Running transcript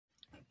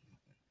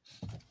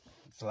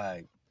it's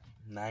like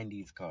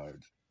 90's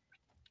cards.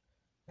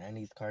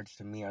 90's cards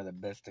to me are the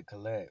best to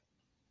collect.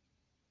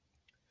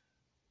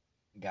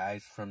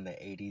 Guys from the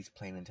 80's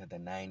playing into the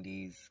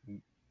 90's.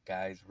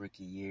 Guys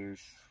rookie years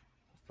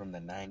from the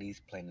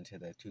 90's playing into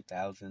the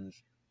 2000s.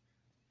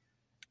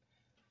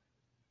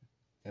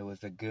 It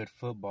was a good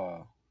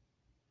football,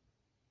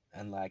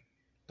 unlike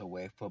the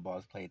way football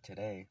is played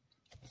today.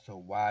 So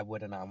why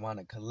wouldn't I want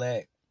to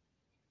collect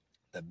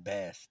the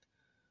best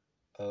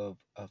of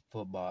a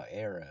football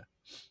era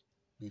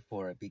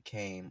before it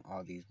became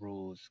all these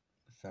rules?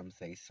 Some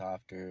say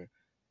softer.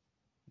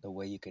 The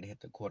way you could hit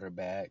the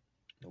quarterback,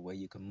 the way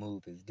you can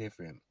move is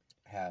different.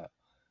 How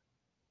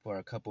for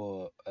a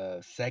couple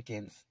of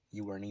seconds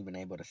you weren't even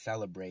able to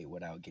celebrate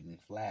without getting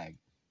flagged.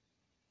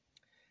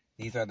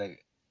 These are the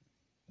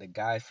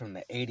guys from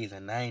the 80's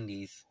and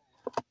 90's,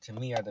 to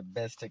me, are the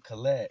best to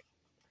collect.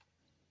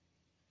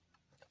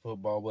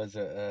 Football was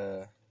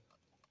a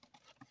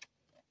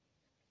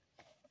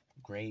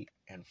great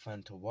and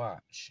fun to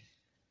watch.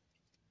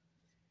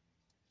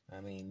 I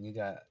mean, you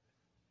got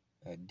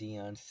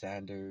Deion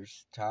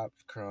Sanders,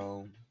 Topps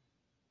Chrome,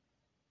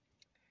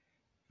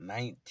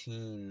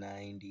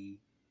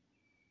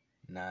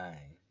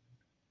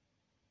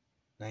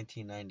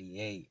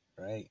 1998,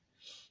 right?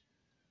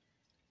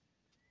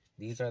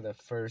 These are the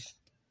first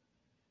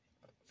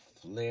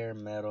Flair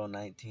Medal,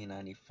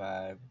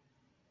 1995,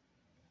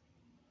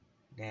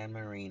 Dan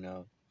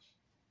Marino.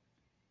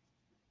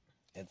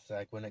 It's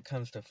like when it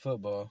comes to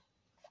football,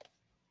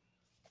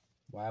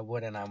 why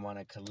wouldn't I want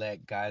to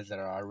collect guys that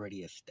are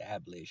already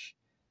established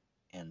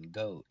and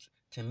GOATs?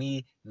 To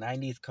me,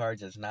 90's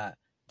cards is not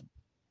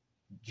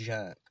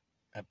junk,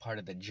 a part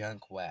of the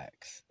junk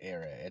wax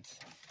era.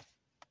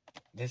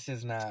 This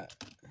is not,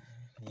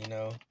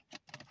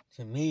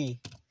 to me,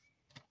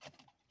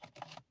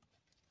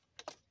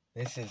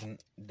 this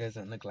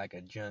doesn't look like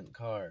a junk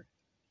card.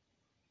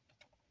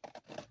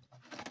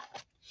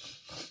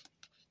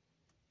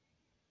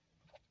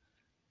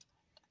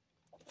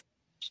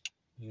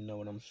 You know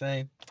what I'm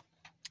saying?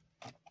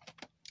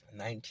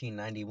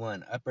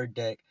 1991, Upper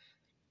Deck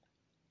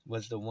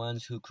was the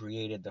ones who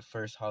created the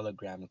first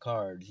hologram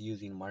cards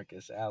using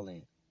Marcus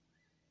Allen.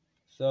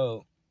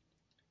 So,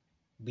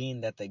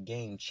 being that the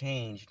game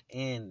changed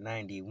in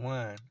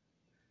 91,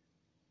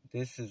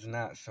 this is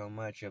not so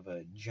much of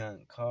a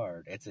junk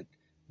card. It's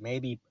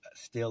maybe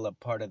still a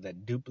part of the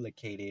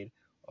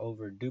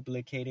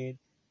over-duplicated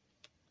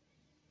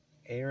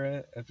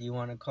era, if you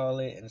want to call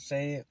it and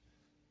say it.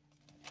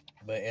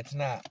 But it's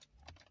not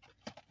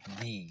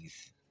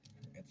these.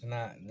 It's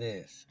not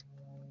this.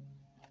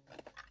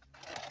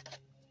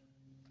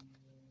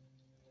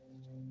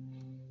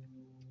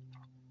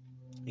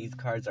 These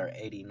cards are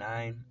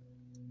 89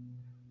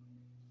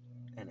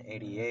 and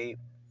 88,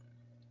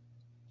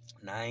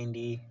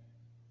 90,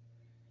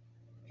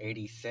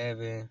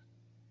 87,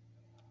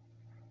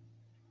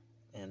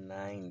 and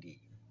 90.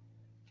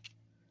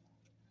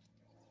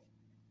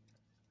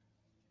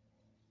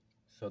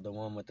 So the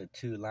one with the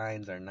two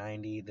lines are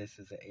 90. This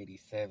is an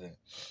 87.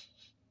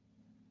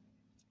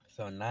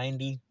 So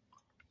 90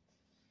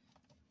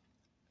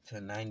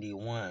 to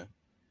 91.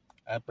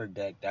 Upper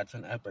Deck, that's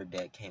when Upper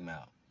Deck came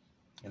out.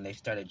 And they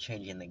started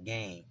changing the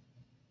game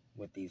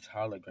with these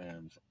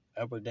holograms.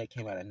 Upper Deck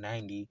came out in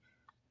 90,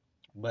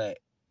 but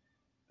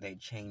they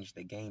changed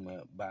the game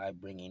up by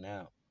bringing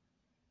out.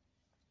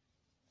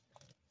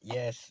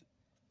 Yes,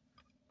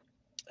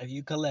 if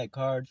you collect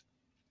cards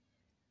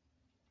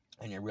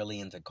and you're really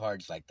into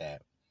cards like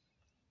that,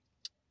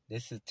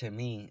 this is, to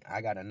me,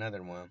 I got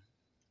another one.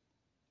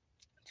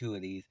 2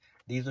 of these.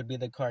 These would be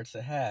the cards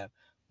to have.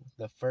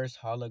 The first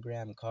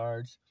hologram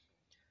cards,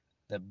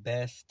 the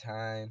best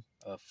time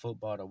of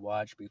football to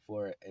watch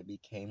before it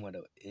became what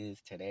it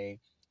is today,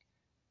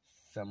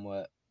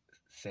 somewhat,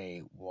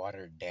 say,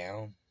 watered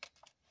down.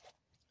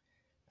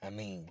 I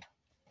mean,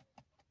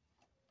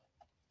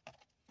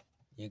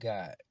 you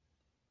got,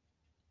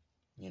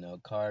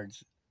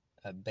 cards,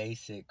 a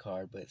basic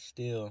card, but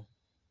still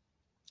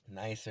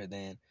nicer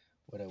than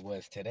what it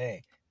was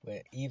today.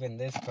 But even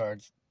this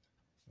card's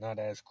not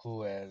as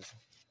cool as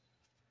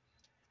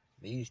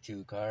these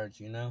 2 cards,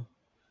 A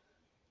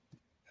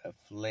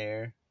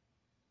Flair,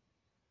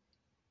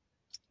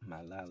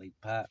 my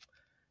lollipop,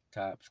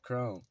 Topps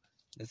Chrome.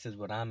 This is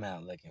what I'm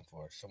out looking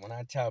for. So when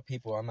I tell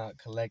people I'm out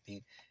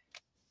collecting,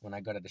 when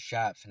I go to the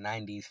shops,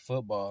 90's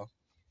football,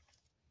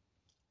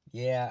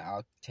 yeah,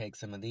 I'll take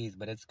some of these,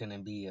 but it's going to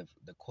be of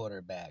the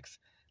quarterbacks.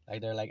 Like,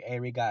 they're like, hey,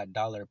 we got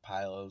dollar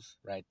piles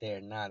right there.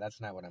 Nah,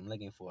 that's not what I'm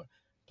looking for.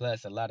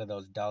 Plus, a lot of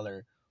those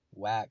dollar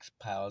wax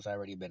piles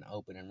already been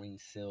opened and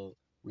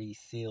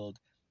resealed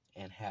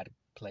and had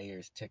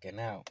players taken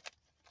out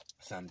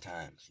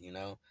sometimes,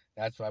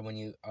 That's why when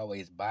you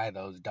always buy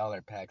those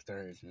dollar packs,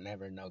 there is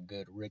never no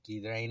good rookie.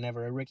 There ain't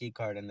never a rookie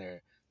card in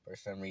there for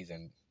some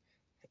reason.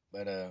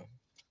 But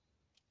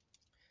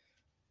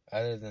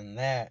other than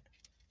that,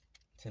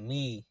 to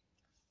me,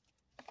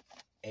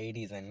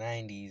 80's and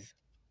 90's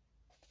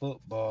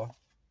football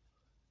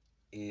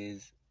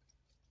is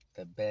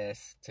the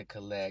best to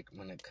collect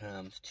when it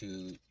comes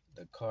to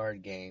the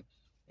card game.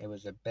 It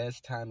was the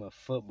best time of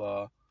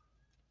football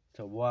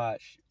to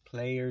watch.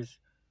 Players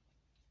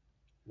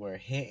were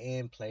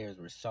hitting, players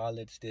were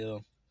solid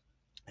still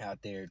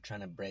out there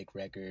trying to break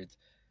records.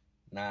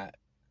 Not,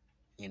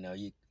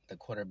 the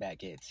quarterback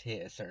gets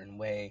hit a certain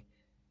way,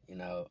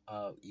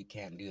 oh, you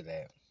can't do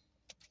that.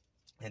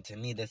 And to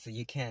me,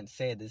 you can't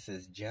say this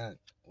is junk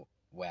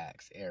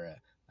wax era.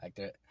 Like,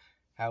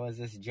 how is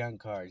this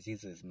junk cards?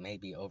 These is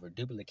maybe over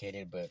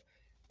duplicated, but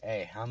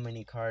hey, how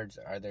many cards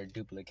are there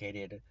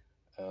duplicated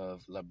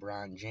of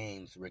LeBron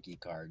James rookie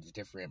cards?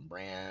 Different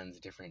brands,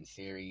 different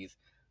series,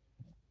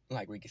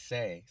 like we could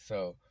say.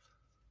 So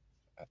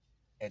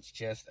it's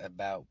just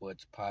about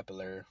what's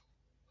popular,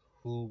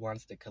 who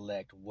wants to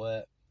collect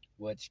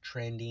what's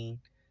trending.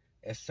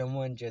 If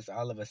someone just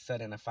all of a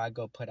sudden, if I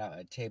go put out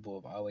a table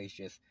of always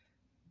just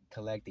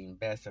collecting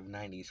best of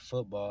 90s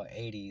football,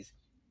 80s,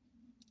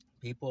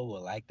 people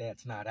will like that.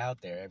 It's not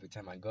out there every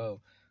time I go.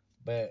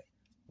 But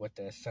with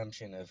the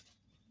assumption of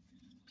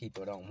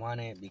people don't want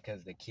it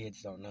because the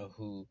kids don't know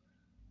who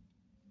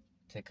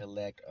to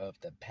collect of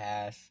the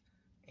past,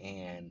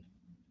 and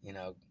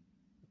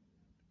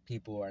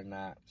people are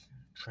not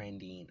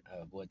trending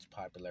of what's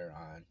popular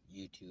on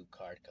YouTube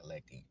card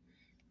collecting.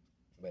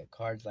 But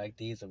cards like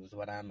these is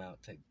what I'm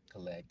out to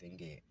collect and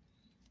get.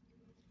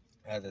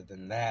 Other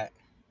than that,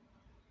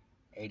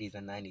 80s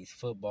and 90s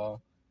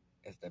football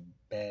is the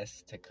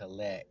best to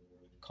collect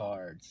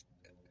cards.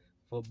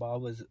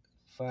 Football was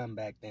fun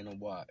back then to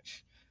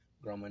watch.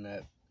 Growing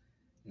up,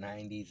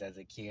 90s as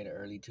a kid,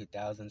 early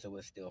 2000s, it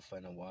was still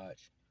fun to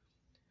watch.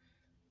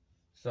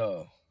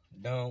 So,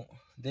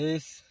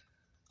 this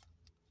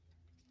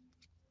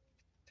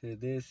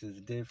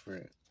is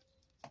different.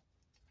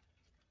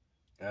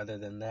 Other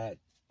than that,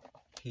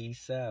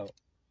 peace out.